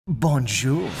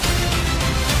Bonjour.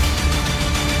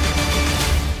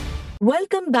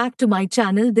 Welcome back to my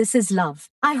channel. This is Love.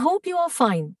 I hope you are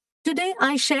fine. Today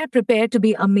I share Prepare to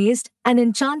be amazed and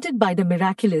enchanted by the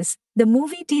Miraculous, the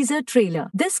movie teaser trailer.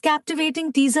 This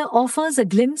captivating teaser offers a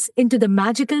glimpse into the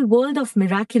magical world of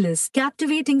Miraculous,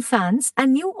 captivating fans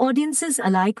and new audiences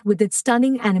alike with its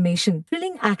stunning animation,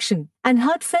 thrilling action, and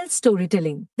heartfelt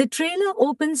storytelling. The trailer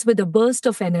opens with a burst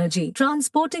of energy,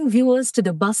 transporting viewers to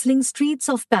the bustling streets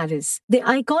of Paris. The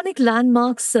iconic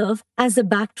landmarks serve as the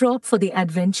backdrop for the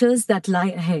adventures that lie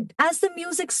ahead. As the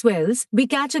music swells, we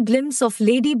catch a glimpse of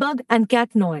Ladybug and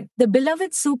Cat Noir, the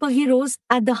beloved superheroes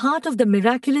at the heart of the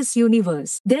Miraculous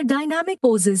universe. Their dynamic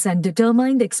poses and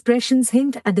determined expressions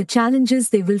hint at the challenges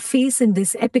they will face in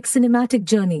this epic cinematic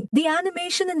journey. The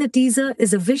animation in the teaser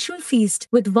is a visual feast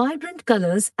with vibrant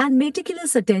colors and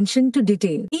meticulous attention to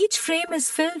detail. Each frame is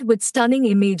filled with stunning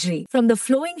imagery, from the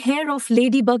flowing hair of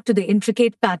Ladybug to the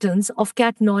intricate patterns of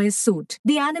Cat Noir's suit.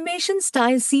 The animation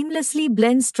style seamlessly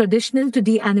blends traditional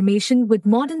 2D animation with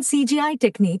modern CGI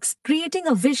techniques, creating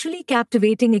a visually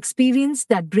captivating experience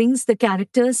that brings the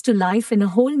characters to life in a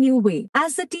whole new way.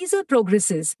 As the teaser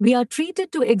progresses, we are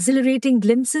treated to exhilarating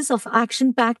glimpses of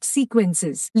action-packed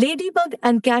sequences. Ladybug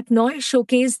and Cat Noir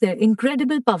showcase their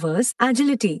incredible powers,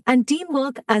 agility, and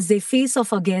teamwork as they face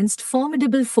off against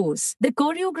formidable foes. The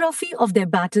choreography of their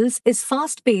battles is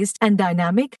fast-paced and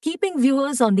dynamic, keeping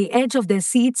viewers on the edge of their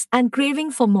seats and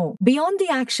craving for more. Beyond the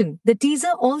action, the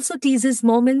teaser also teases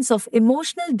moments of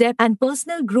emotional depth and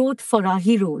personal growth for our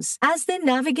heroes. As they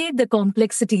navigate the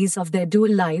complexities of their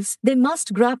dual lives, they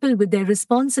must grapple with their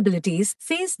responsibilities,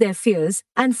 face their fears,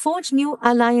 and forge new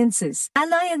alliances.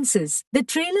 The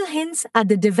trailer hints at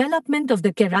the development of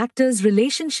the characters'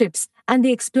 relationships and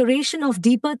the exploration of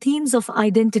deeper themes of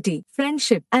identity,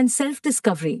 friendship, and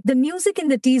self-discovery. The music in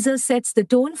the teaser sets the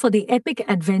tone for the epic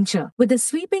adventure, with a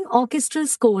sweeping orchestral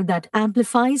score that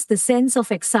amplifies the sense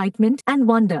of excitement and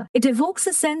wonder. It evokes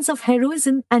a sense of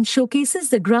heroism and showcases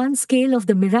the grand scale of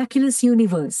the Miraculous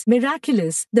universe.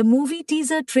 Miraculous, the movie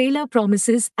teaser trailer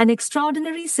promises an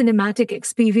extraordinary cinematic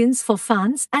experience for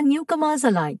fans and newcomers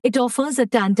alike. It offers a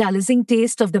tantalizing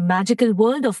taste of the magical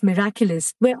world of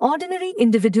Miraculous, where ordinary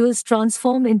individuals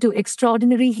transform into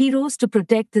extraordinary heroes to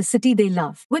protect the city they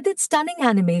love. With its stunning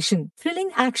animation,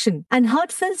 thrilling action, and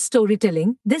heartfelt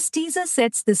storytelling, this teaser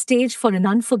sets the stage for an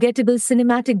unforgettable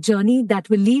cinematic journey that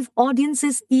will leave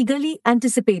audiences eagerly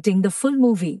anticipating the full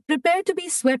movie. Prepare to be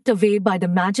swept away by the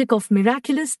magic of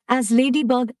Miraculous as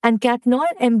Ladybug and Cat Noir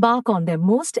embark on their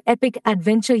most epic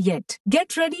adventure yet.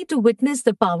 Get ready to witness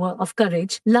the power of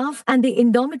courage, love, and the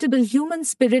indomitable human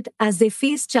spirit as they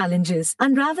face challenges,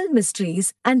 unravel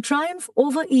mysteries, and triumph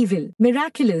over evil.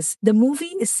 Miraculous, the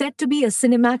movie is set to be a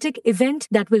cinematic event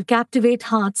that will captivate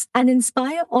hearts and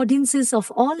inspire audiences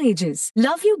of all ages.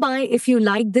 Love you. Bye. If you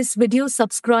like this video,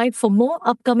 subscribe for more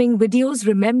upcoming videos.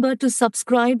 Remember to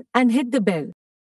subscribe and hit the bell.